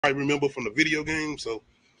remember from the video game. So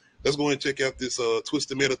let's go ahead and check out this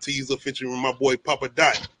Twisted Metal teaser featuring my boy Papa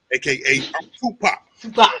Dot, aka Tupac.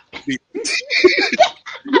 Tupac.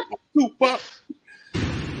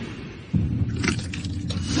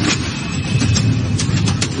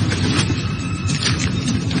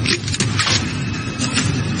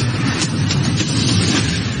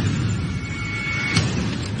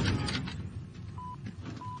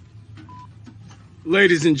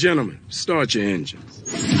 Ladies and gentlemen, start your engines.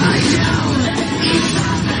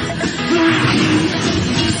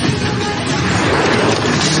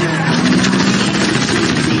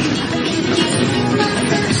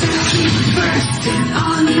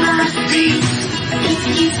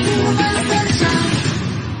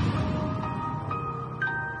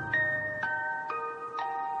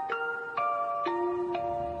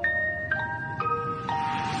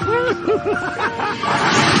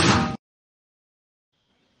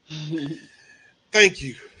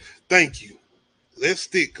 Thank you. Let's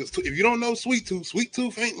stick, because if you don't know Sweet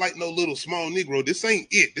Tooth ain't like no little small Negro. This ain't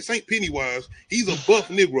it. This ain't Pennywise. He's a buff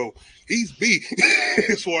Negro. He's big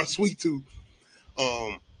as far as Sweet Tooth.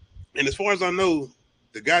 And as far as I know,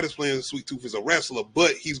 the guy that's playing Sweet Tooth is a wrestler,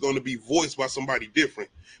 but he's going to be voiced by somebody different,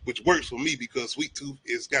 which works for me because Sweet Tooth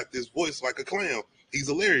has got this voice like a clown. He's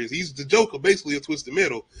hilarious. He's the Joker, basically a Twisted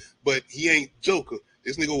Metal, but he ain't Joker.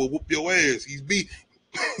 This nigga will whoop your ass. He's beat.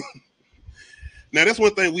 Now, that's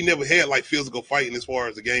one thing we never had, like physical fighting as far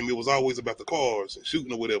as the game. It was always about the cars and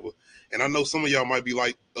shooting or whatever. And I know some of y'all might be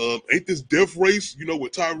like, ain't this Death Race,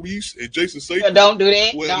 with Tyrese and Jason Statham? Don't do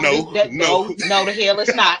that. Well, no, the hell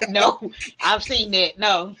it's not. No, I've seen that.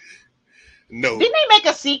 No. Didn't they make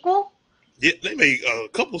a sequel? Yeah, they made a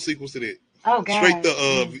couple sequels to that. Oh, God. Straight to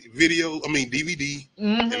DVD,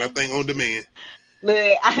 and I think on demand.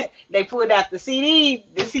 Look, they pulled out the CD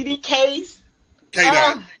case.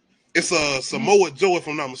 K-Dot. It's Samoa Joe, if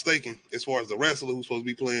I'm not mistaken, as far as the wrestler who's supposed to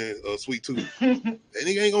be playing Sweet Tooth. That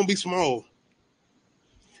nigga ain't gonna be small.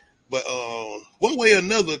 But one way or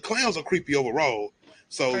another, clowns are creepy overall.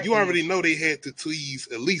 So you already know they had to tease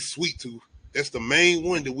at least Sweet Tooth. That's the main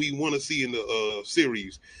one that we want to see in the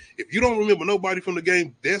series. If you don't remember nobody from the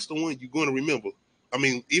game, that's the one you're going to remember. I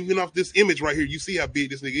mean, even off this image right here, you see how big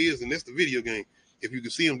this nigga is, and that's the video game. If you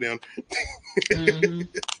can see him down.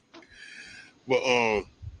 But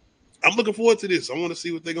I'm looking forward to this. I want to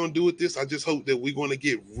see what they're going to do with this. I just hope that we're going to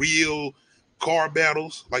get real car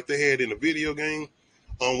battles like they had in the video game.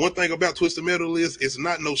 One thing about Twisted Metal is it's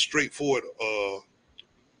not no straightforward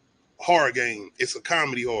horror game. It's a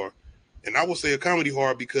comedy horror. And I would say a comedy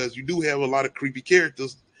horror because you do have a lot of creepy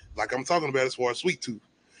characters, like I'm talking about as far as Sweet Tooth.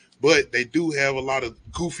 But they do have a lot of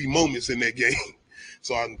goofy moments in that game.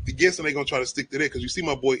 So I'm guessing they're going to try to stick to that because you see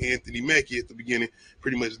my boy Anthony Mackie at the beginning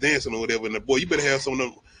pretty much dancing or whatever. And the boy, you better have some of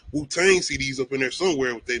them Wu-Tang CDs up in there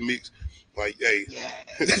somewhere with that mix. Like, hey.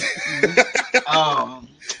 Yeah.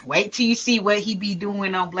 Wait till you see what he be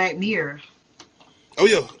doing on Black Mirror. Oh,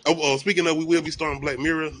 yeah. Speaking of, we will be starting Black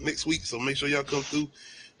Mirror next week, so make sure y'all come through.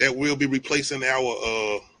 That will be replacing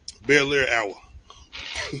our Bel Air hour.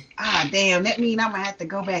 Damn, that means I'm going to have to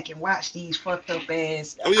go back and watch these fucked up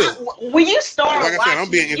ass. Oh, yeah. When you start like watching I said, I'm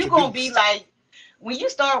being it, you're going to be like, when you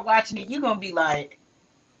start watching it, you're going to be like,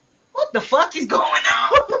 what the fuck is going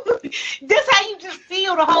on? That's how you just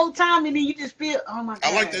feel the whole time, and then you just feel, oh my God.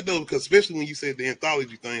 I like that though, because especially when you said the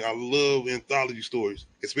anthology thing, I love anthology stories,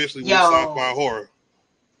 especially with sci-fi horror.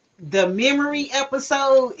 The memory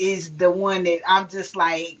episode is the one that I'm just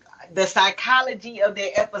like, the psychology of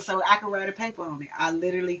that episode, I can write a paper on it. I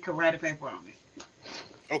literally could write a paper on it.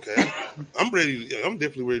 Okay. I'm ready. I'm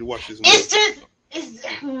definitely ready to watch this movie.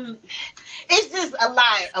 It's just a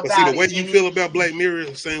lot about it. But see, the way you feel about Black Mirror is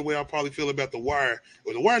the same way I probably feel about The Wire.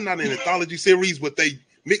 Well, The Wire not an anthology series, but they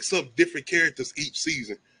mix up different characters each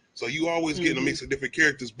season. So you always getting a mix of different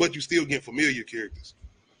characters, but you still get familiar characters.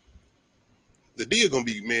 The deal gonna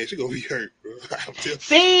be, man, she gonna be hurt, bro.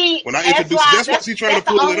 See, when I introduce that's what she's trying to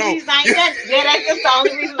pull it off. Yeah, that's just the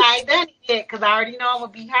only reason I ain't done it yet, because I already know I'm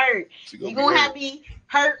gonna be hurt. You're gonna have me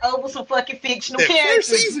hurt over some fucking fictional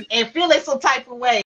characters and feeling some type of way.